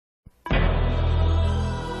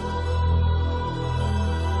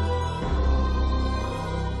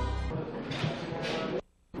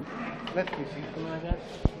Let me see. Something like that?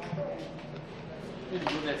 Just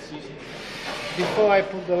move that season. Before I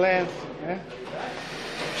put the lens, yeah?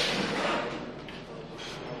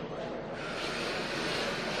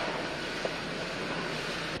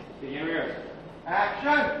 Begin rehearsal.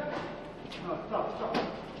 Action! No, stop.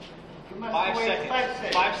 You must 5 wait seconds. 5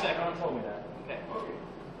 seconds. 5 seconds. No one told me that. Okay.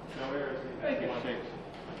 No rehearsal. Thank you.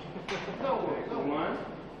 No way. No. One.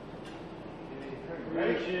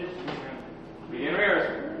 Ready? Begin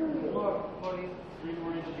rehearsal. 3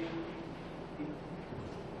 more inches deep.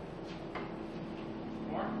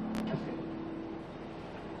 More? That's it.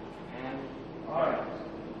 And all right.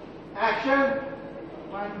 Action!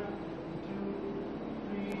 1, 2,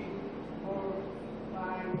 3, 4,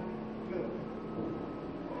 5, go.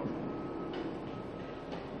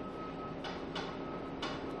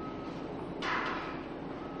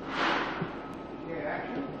 Okay,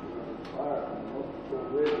 action. All right, multiple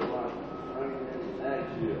ridge line, running in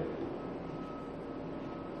axial.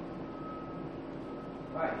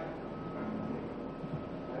 Right.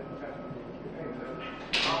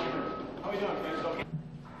 How are we doing, friends? Okay.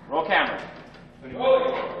 roll camera.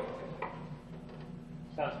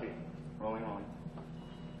 Sound speed. Rolling on.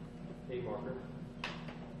 Eight marker.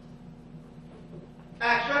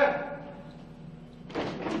 Action!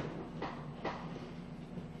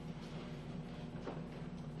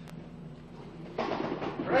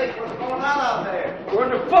 Great, what's going on out there? We're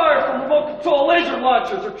under fire from remote control laser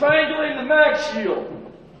launchers. They're triangulating the mag shield.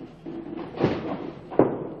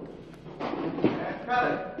 And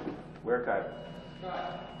cut it. Where cut?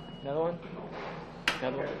 Another one?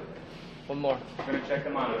 Another one? One more. I'm going to check the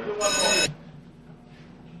monitor.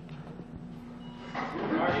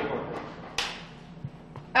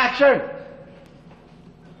 Action!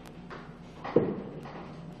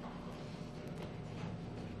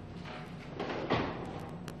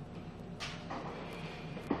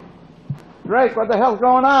 Drake, what the hell's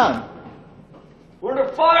going on? We're under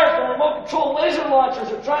fire from remote control laser launchers.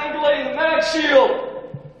 They're triangulating the mag shield.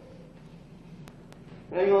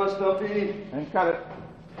 Hang on, Stumpy. And cut it.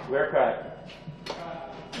 Where cut?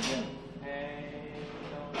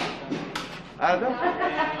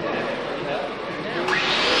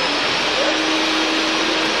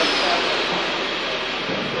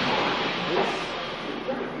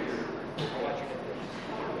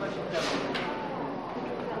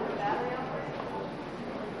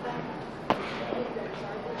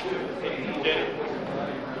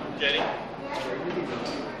 Jenny?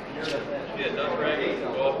 Yeah, that's right.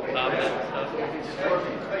 Go up and top that stuff.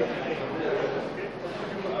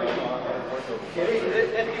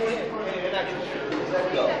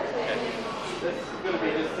 This is going to be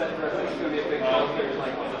just set for us. It's going to be a big show. There's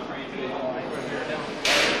like on the train today.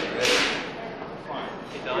 Fine.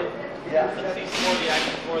 You done? Yeah. Let's see some more of the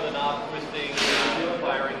action for the knob twisting,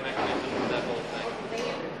 firing mechanisms, that whole thing.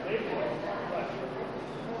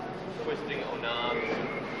 Twisting, knobs.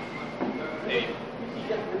 Hey.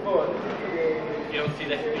 You don't see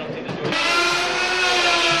that? You don't see the door?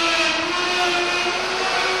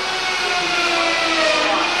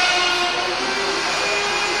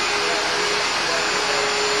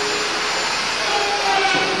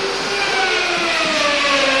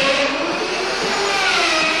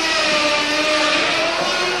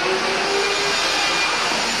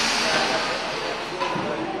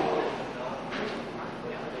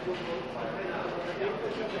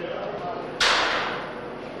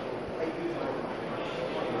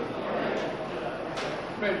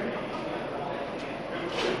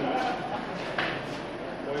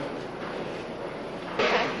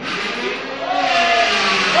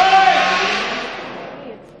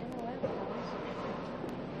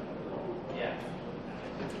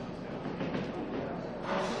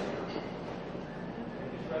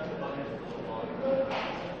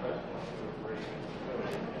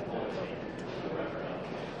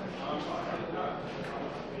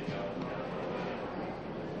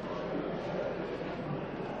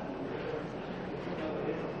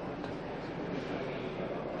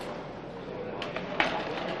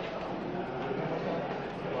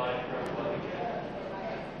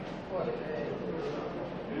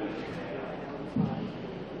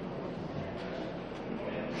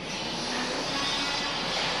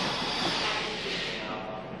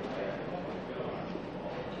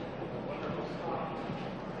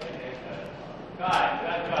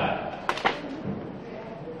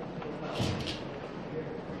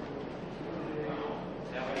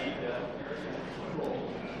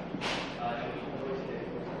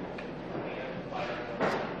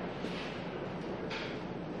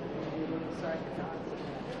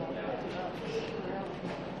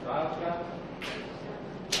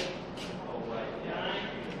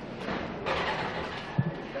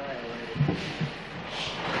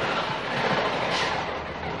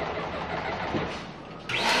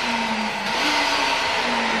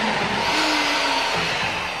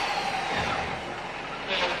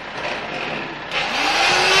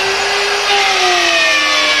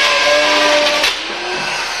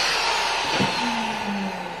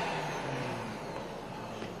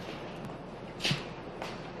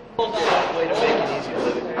 Way to make it easier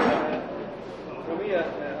living. For me, I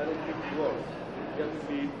don't think it works. You have to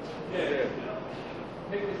be there.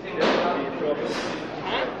 You have to be proper.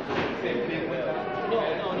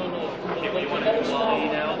 Okay, but you want to do while you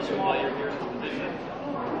now, so while you're here in the position?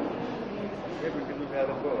 Maybe we can look at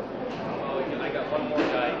it both. Oh, I got one more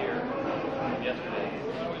guy here from yesterday.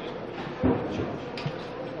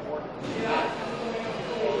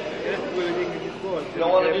 You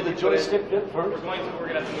don't want to do the joystick bit first? We're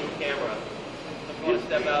going to have to move the camera. If you want to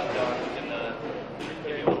step out, John, we can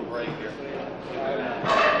give you a little break here.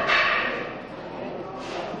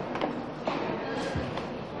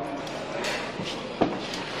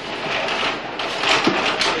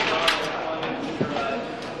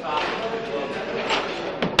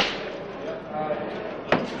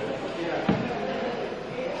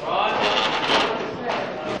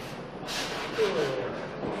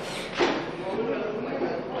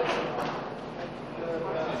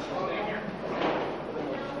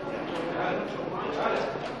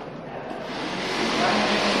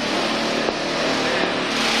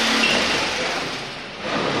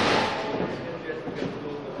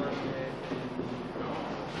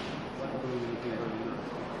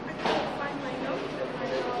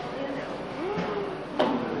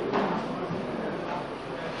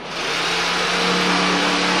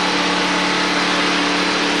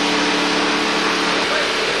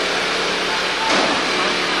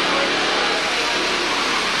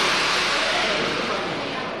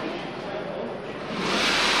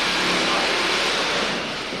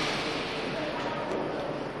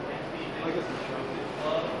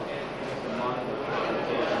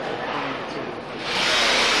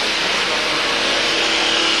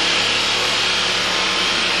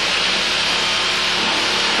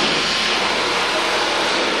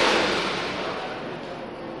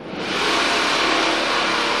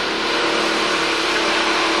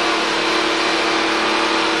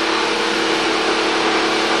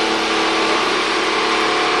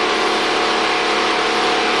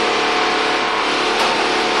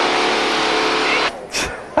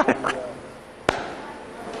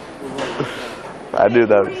 I knew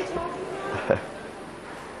that.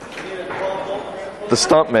 The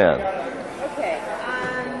stuntman. Okay.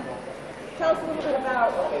 Tell us a little bit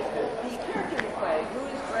about the character you play. Who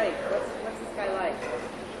is Drake? What's this guy like?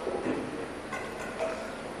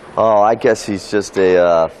 Oh, I guess he's just he's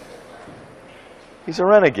a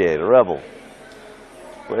renegade, a rebel.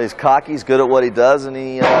 Well, he's cocky, he's good at what he does, and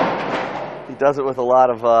he does it with a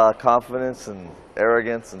lot of confidence and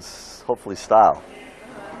arrogance and hopefully style.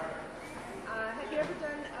 Have you ever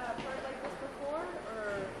done a part like this before,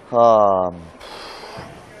 or?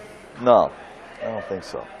 No, I don't think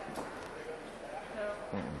so. No.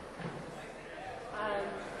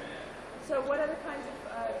 So what other kinds of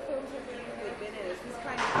films have you usually been in? Is this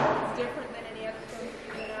kind of different than any other films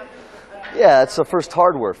you've been in? Yeah, it's the first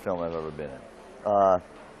hardware film I've ever been in.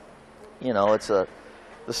 You know, it's the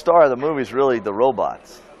star of the movie is really the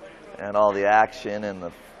robots and all the action and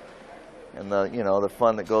the you know, the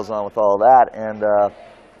fun that goes on with all that, and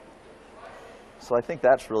so I think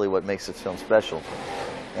that's really what makes this film special,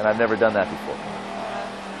 and I've never done that before.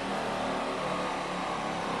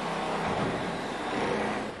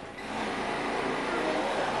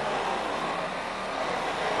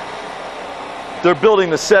 They're building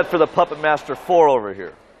the set for the Puppet Master 4 over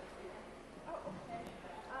here. Oh, okay.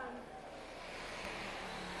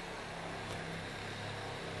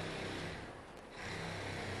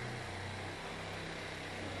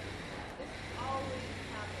 This always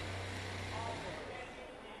happens. Always.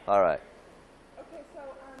 All right. Okay, so,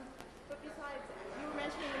 but besides, you were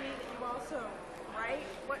mentioning to me that you also write.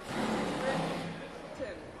 What scripts?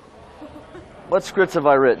 What scripts have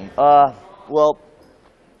I written? Well,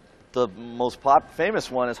 the most famous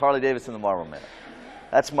one is Harley Davidson, the Marlboro Man.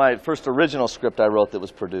 That's my first original script I wrote that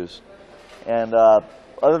was produced. And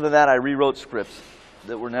other than that, I rewrote scripts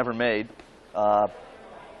that were never made. I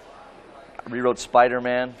rewrote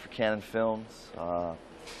Spider-Man for Canon Films,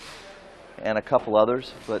 and a couple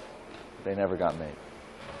others, but they never got made.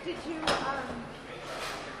 Did you want to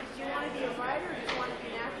be a writer, or did you want to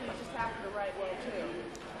be an actor? You just happen to write well too.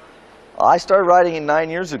 I started writing 11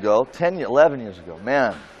 years ago.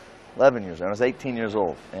 Man, 11 years. I was 18 years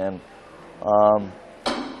old, and I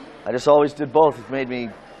just always did both. It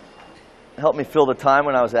helped me fill the time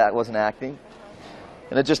when I wasn't acting,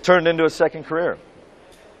 And it just turned into a second career.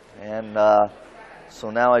 And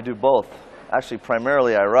so now I do both. Actually,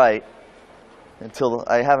 primarily I write. Until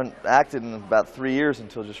I haven't acted in about 3 years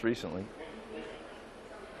until just recently.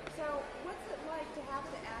 So, what's it like to have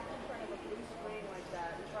to act in front of a blue screen like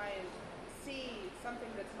that and try and see something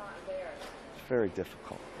that's not there? It's very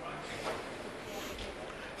difficult.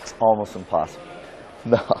 It's almost impossible.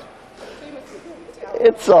 No.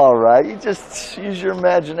 It's all right. You just use your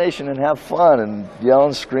imagination and have fun and yell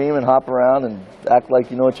and scream and hop around and act like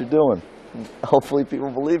you know what you're doing. And hopefully people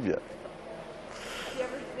believe you. Have you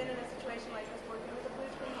ever been in a situation like this working with a blue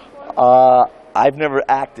screen before? I've never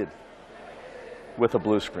acted with a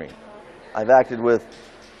blue screen. I've acted with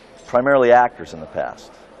primarily actors in the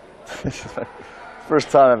past. First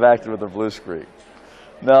time I've acted with a blue screen.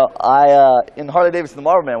 No, in Harley Davidson the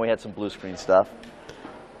Marlboro Man we had some blue screen stuff,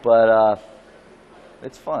 but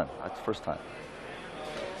it's fun. That's the first time.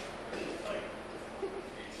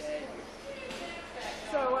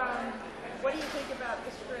 So, what do you think about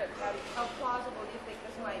the script? How plausible do you think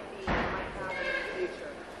this might happen in the future?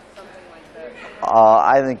 Something like this?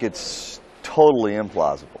 I think it's totally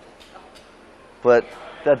implausible, but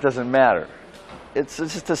that doesn't matter. It's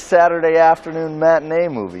just a Saturday afternoon matinee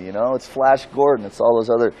movie, you know. It's Flash Gordon. It's all those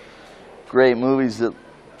other great movies that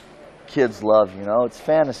kids love, you know. It's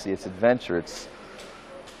fantasy. It's adventure. It's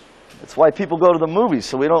why people go to the movies.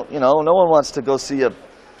 So we don't, you know, no one wants to go see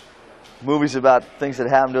movies about things that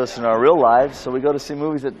happen to us in our real lives. So we go to see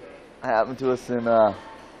movies that happen to us that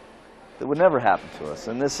would never happen to us.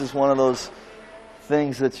 And this is one of those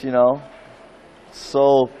things that's, you know,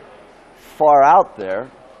 so far out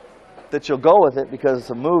there that you'll go with it because it's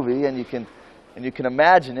a movie and you can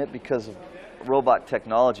imagine it because robot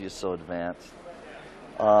technology is so advanced.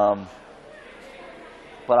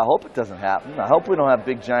 But I hope it doesn't happen. I hope we don't have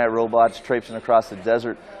big giant robots traipsing across the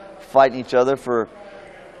desert fighting each other for,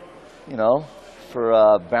 you know,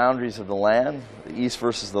 for boundaries of the land, the east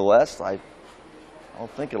versus the west. I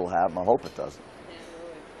don't think it'll happen. I hope it doesn't.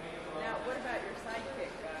 Now, what about your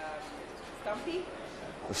sidekick, Stumpy?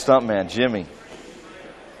 The stuntman, Jimmy.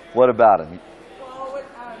 What about him? Well,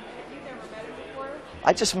 you've never met him before?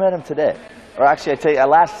 I just met him today. Or actually,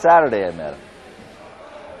 last Saturday I met him.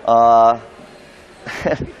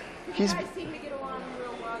 You guys seem to get along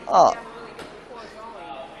real well. You have a really good rapport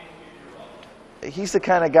going. He's the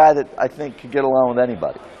kind of guy that I think could get along with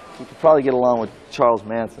anybody. He could probably get along with Charles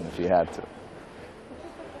Manson if he had to.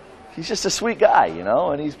 He's just a sweet guy, you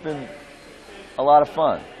know, and he's been a lot of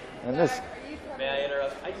fun. And this. May I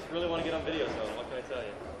interrupt? I just really want to get on video, so what can I tell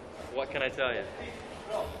you? What can I tell you?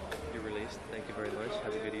 You're released. Thank you very much.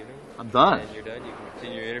 Have a good evening. I'm done. And you're done. You can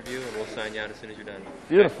continue your interview, and we'll sign you out as soon as you're done.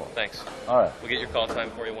 Beautiful. Okay, thanks. All right. We'll get your call time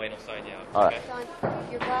for you. Wayne will sign you out. All right. Okay?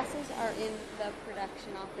 Don, your glasses are in the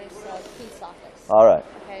production office, Pete's office. All right.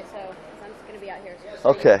 Okay, so 'cause I'm just going to be out here. So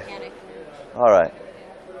Okay. Mechanic All right.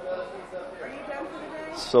 Are you done for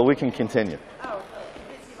the day? So we can continue. Oh,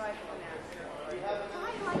 busy life for now. How do you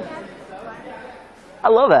like acting? I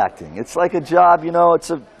love acting. It's like a job, you know.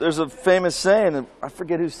 There's a famous saying, and I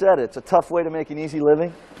forget who said it. It's a tough way to make an easy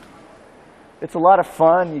living. It's a lot of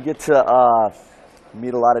fun. You get to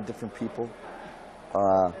meet a lot of different people.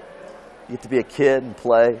 You get to be a kid and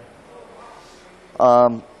play.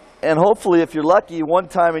 And hopefully, if you're lucky, one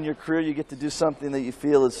time in your career you get to do something that you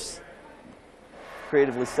feel is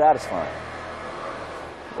creatively satisfying.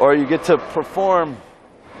 Or you get to perform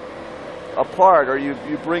a part, or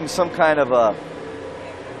you bring some kind of a...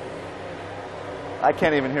 I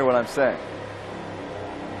can't even hear what I'm saying.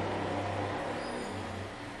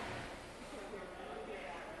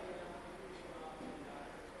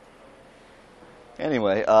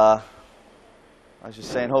 Anyway, I was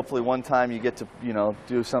just saying, hopefully one time you get to, you know,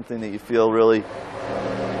 do something that you feel really...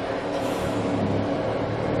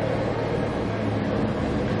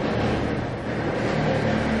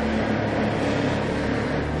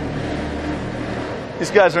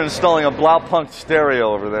 These guys are installing a Blaupunk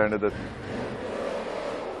stereo over there into the...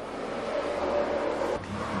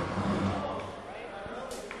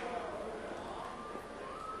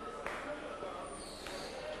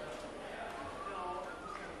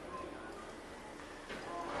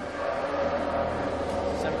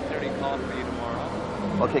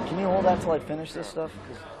 Okay, can you hold that until I finish this stuff?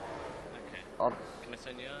 Okay. Can I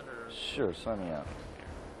send you out, or? Sure, sign me out.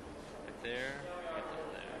 Right there, right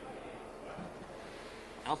there.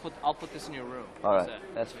 I'll put this in your room. All How's right,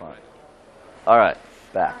 that? that's fine. All right,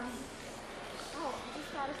 back. Oh, I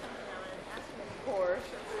just thought of something I wanted to ask you. Of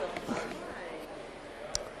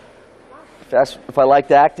course. If I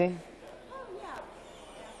liked acting? Oh, yeah.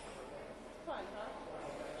 Fun, huh?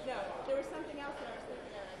 No, there was something else that I was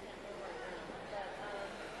thinking of. I can't remember right now.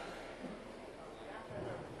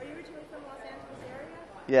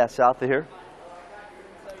 Yeah, south of here.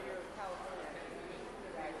 So you're California.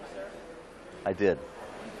 Sir? I did.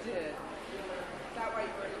 You did. Is that why you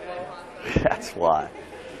were in the hospital? That's why.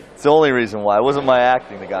 It's the only reason why. It wasn't my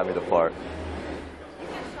acting that got me the part. You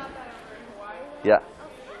guys shot that over in Hawaii? Yeah. Oh,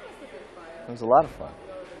 that must have been fun. It was a lot of fun.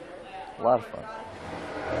 A lot of fun.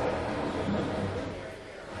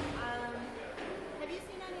 Have you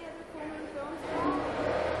seen any other full moon films?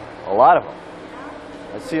 A lot of them.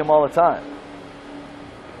 I see them all the time.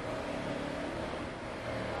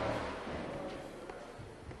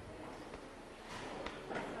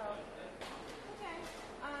 Okay.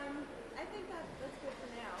 I think that's good for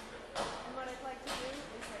now. And what I'd like to do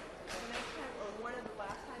is like the next time or one of the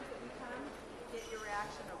last times that we come, get your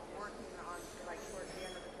reaction of working on like towards the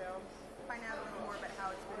end of the film. Find out a little more about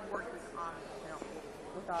how it's been working on the film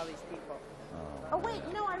with all these people. Oh wait,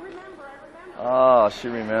 no, I remember. Oh, she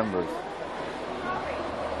remembers.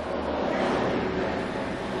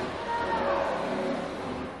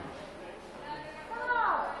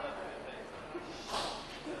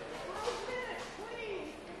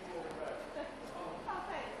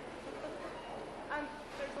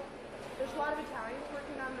 There's a lot of Italians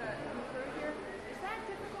working on the crew here. Is that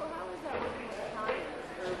difficult? How is that working with Italians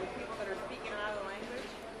or with people that are speaking another language?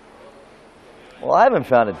 Well, I haven't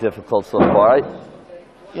found it difficult so far.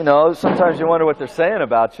 You know, sometimes you wonder what they're saying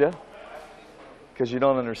about you because you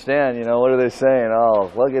don't understand. You know, what are they saying? Oh,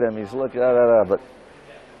 look at him. He's looking. But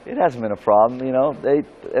it hasn't been a problem. You know, they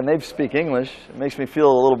speak English. It makes me feel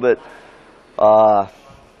a little bit. I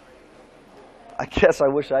guess I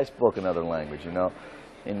wish I spoke another language. You know,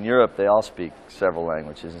 in Europe they all speak several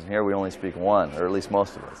languages, and here we only speak one, or at least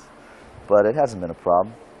most of us. But it hasn't been a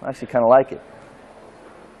problem. I actually kind of like it.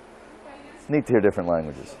 It's neat to hear different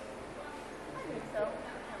languages.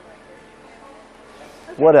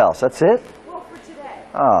 What else? That's it? Well, for today.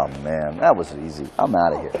 Oh, man. That was easy. I'm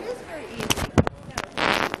out of here. It is very easy.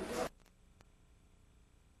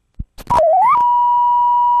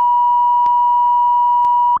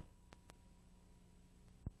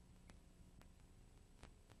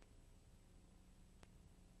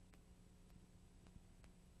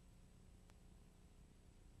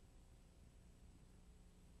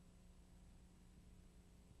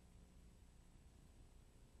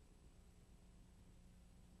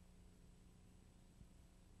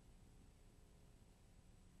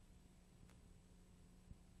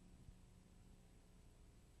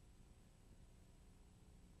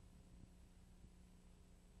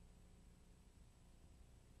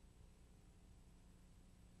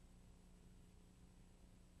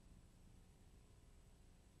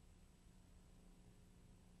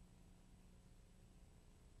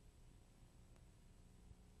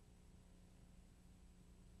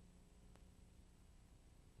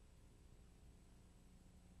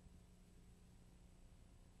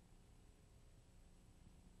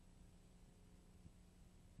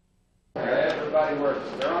 Everybody works.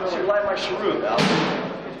 You like my cheroot, Al?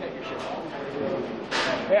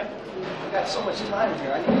 Yeah. I got so much time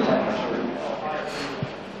here. I need to light my cheroot.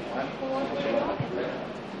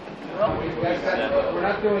 We're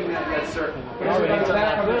not doing that yet, sir. There's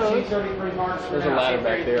a ladder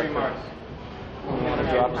back there.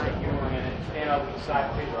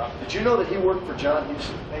 Did you know that he worked for John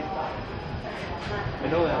Huston? I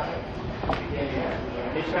know that.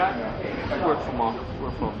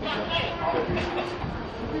 We're from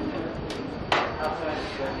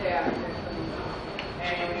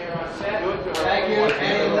Thank you.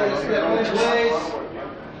 Please.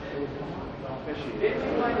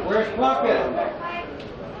 Where's Plunkett?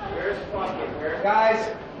 Guys,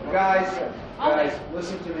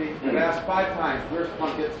 listen to me. I've asked 5 times. Where's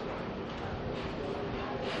Plunkett?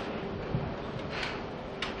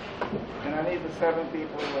 And I need the 7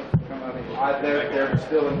 people to come out of here. They're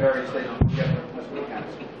still in various stages. We'll get them this weekend.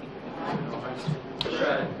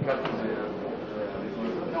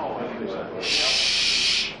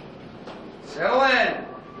 Shh. Settle in.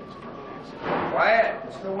 Quiet.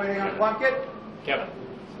 We're still waiting on Plunkett. Kevin.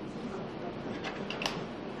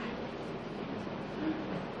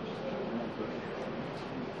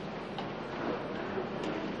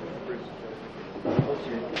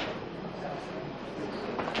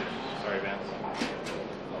 Sorry, Vance.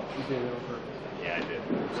 Yeah, I did.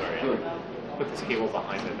 Sorry. I put this cable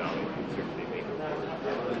behind the dummy.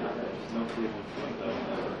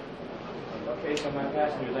 Okay, so my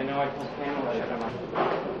passengers, I know I told Pamela that I'm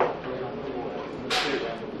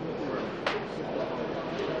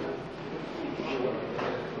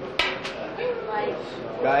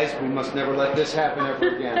Guys, we must never let this happen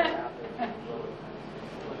ever again.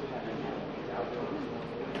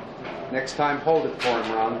 Next time, hold it for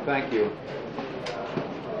him, Ron. Thank you.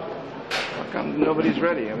 come nobody's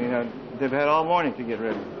ready? I mean, they've had all morning to get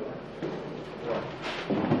ready.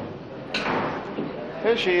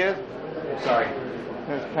 Here she is. Sorry.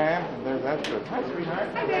 There's Pam, and there's that's good. Hi, sweetheart.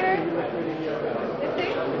 Hi there.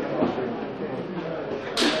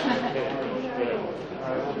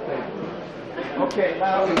 Okay,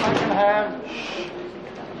 now if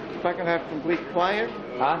I can have complete quiet.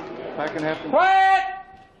 Huh? If I can have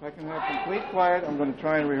complete quiet, I'm going to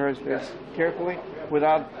try and rehearse this carefully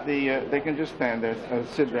without the. They can just stand there,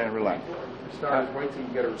 sit there, and relax. Starters, wait till you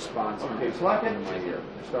get a response. Okay, lock it. In my ear.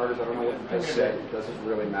 Starters, I don't know what you just said. It doesn't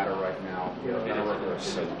really matter right now. We're going to rehearse.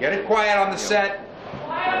 So get it quiet on the set.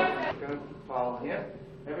 I'm going to follow him.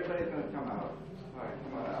 Everybody's going to come out. All right,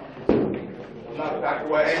 come on out. Not back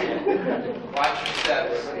away. Watch your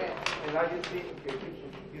steps. And now you see, okay,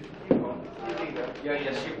 you going. You leader. Yeah,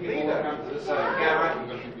 yes, you people will come to this side of the camera.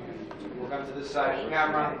 We'll come to this side of the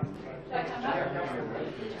camera.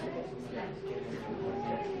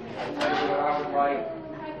 What I would like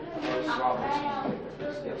is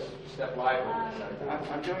yes, step lively.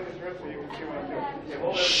 I'm doing this real so you can see what I'm doing. Okay,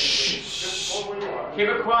 hold everything. Just hold where you are. Keep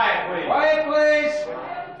it quiet, please. Quiet, please.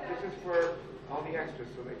 This is for all the extras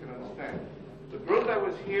so they can understand. The group that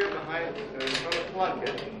was here behind, in front of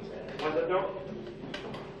Plunkett, when the door...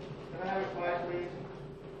 Can I have it quiet, please?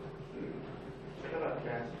 Shut up,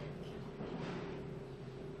 Cass.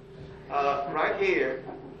 Right here,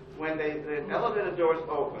 when the elevator doors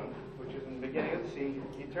open, which is in the beginning of the scene,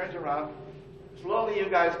 he turns around. Slowly, you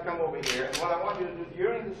guys come over here, and what I want you to do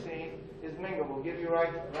during the scene is mingle. We'll give you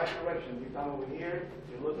right directions. You come over here.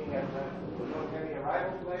 You're looking at any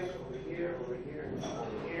arrival place over here, over here,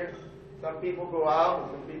 over here. Some people go out,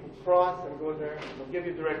 and some people cross and go there. We'll give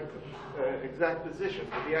you direct, exact positions.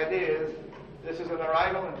 But the idea is, this is an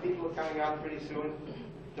arrival, and people are coming out pretty soon.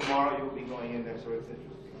 Tomorrow, you'll be going in there, so it's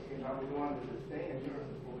interesting. Okay, now we go on to this thing, and you're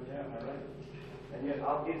over there, am I right? And yet,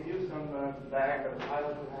 I'll give you some bag that the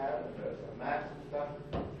pilot will have, and some maps and stuff,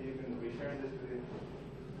 so you can return this to the...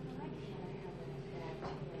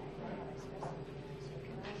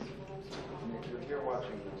 You're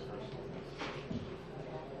watching this.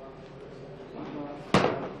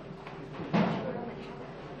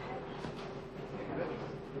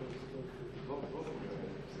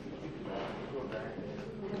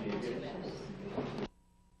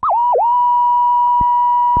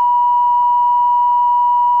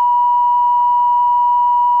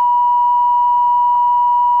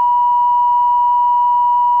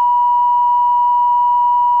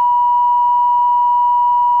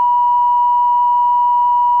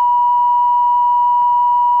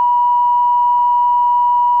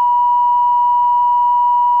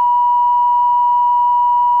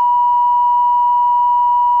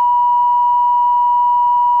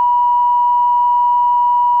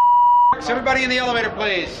 Everybody in the elevator,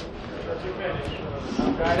 please.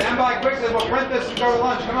 Stand by quickly. We'll print this and go to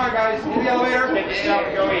lunch. Come on, guys. In the elevator. Get it down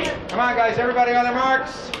and go eat. Come on, guys. Everybody on their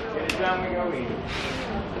marks. Get it down and go eat.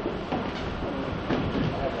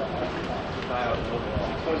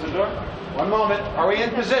 Close the door. One moment. Are we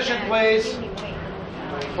in position, please?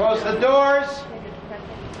 Close the doors.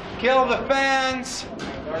 Kill the fans.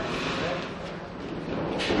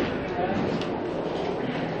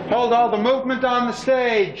 Hold all the movement on the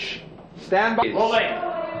stage. Stand by. Rolling.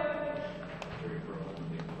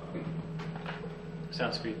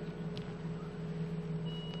 Sound speed.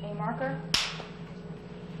 A marker.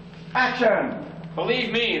 Action.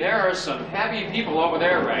 Believe me, there are some happy people over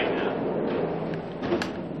there right now.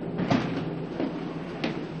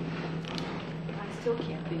 I still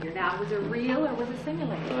can't figure it out. Was it real or was it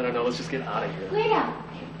simulated? I don't know. Let's just get out of here. Lita!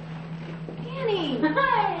 Annie!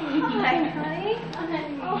 Hi! Hi, honey.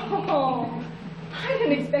 Oh, I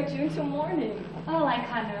didn't expect you until morning. Oh, I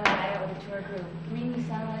caught an early ride over to our group. It made me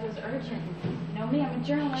sound like it was urgent. You know me, I'm a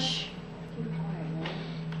journalist. Shh. Keep quiet, will you?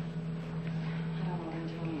 I don't know what I'm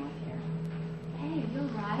dealing with here. Hey, you're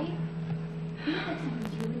right. You look like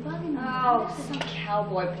something's really bugging me. Oh, some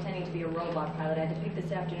cowboy pretending to be a robot pilot I had to pick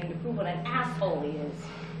this afternoon to prove what an asshole he is.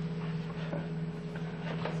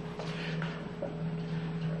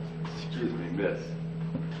 Excuse me, miss.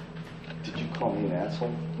 Did you call me an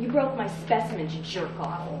asshole? You broke my specimens, you jerk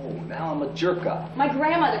off. Oh, now I'm a jerk off. My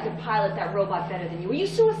grandmother could pilot that robot better than you. Were you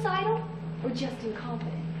suicidal or just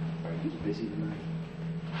incompetent? Are you busy tonight?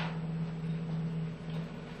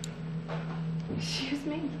 Excuse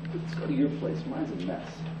me? Let's go to your place. Mine's a mess.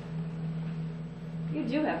 You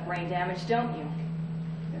do have brain damage, don't you?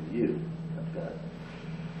 And you have got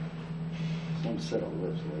some set of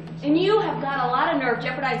lips, ladies. And you have got a lot of nerve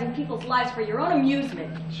jeopardizing people's lives for your own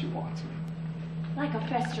amusement. She wants me. Like a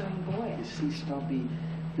festering boy. You see, Stumpy,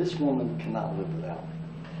 this woman cannot live without me.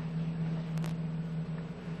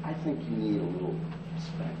 I think you need a little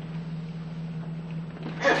spanking.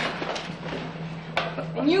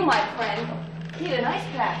 And you, my friend, need a nice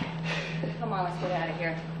pack. Come on, let's get out of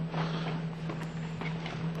here.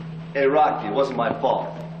 Hey, Rocky, it wasn't my fault.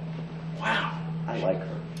 Wow. I like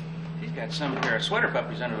her. She's got some pair of sweater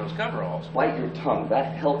puppies under those coveralls. Bite your tongue.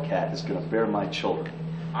 That Hellcat is gonna bear my children.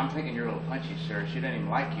 I'm thinking you're a little punchy, sir. She didn't even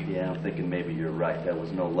like you. Yeah, I'm thinking maybe you're right. That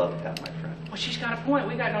was no love tap, my friend. Well, she's got a point.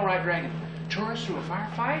 We got no right dragging tourists through a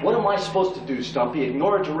firefight. What am I supposed to do, Stumpy?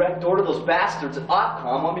 Ignore a direct order? Those bastards at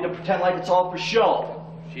Opcom want me to pretend like it's all for show.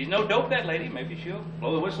 She's no dope, that lady. Maybe she'll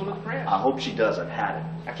blow the whistle to the press. I hope she does. I've had it.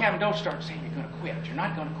 Now, Captain, don't start saying you're going to quit. You're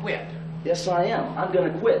not going to quit. Yes, I am. I'm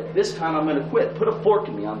gonna quit. This time I'm gonna quit. Put a fork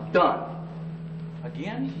in me. I'm done.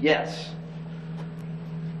 Again? Yes.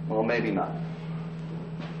 Well, maybe not.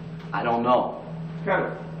 I don't know. Cut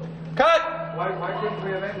it. Cut! Why couldn't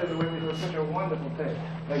we have ended it when it was such a wonderful thing?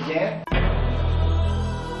 Again?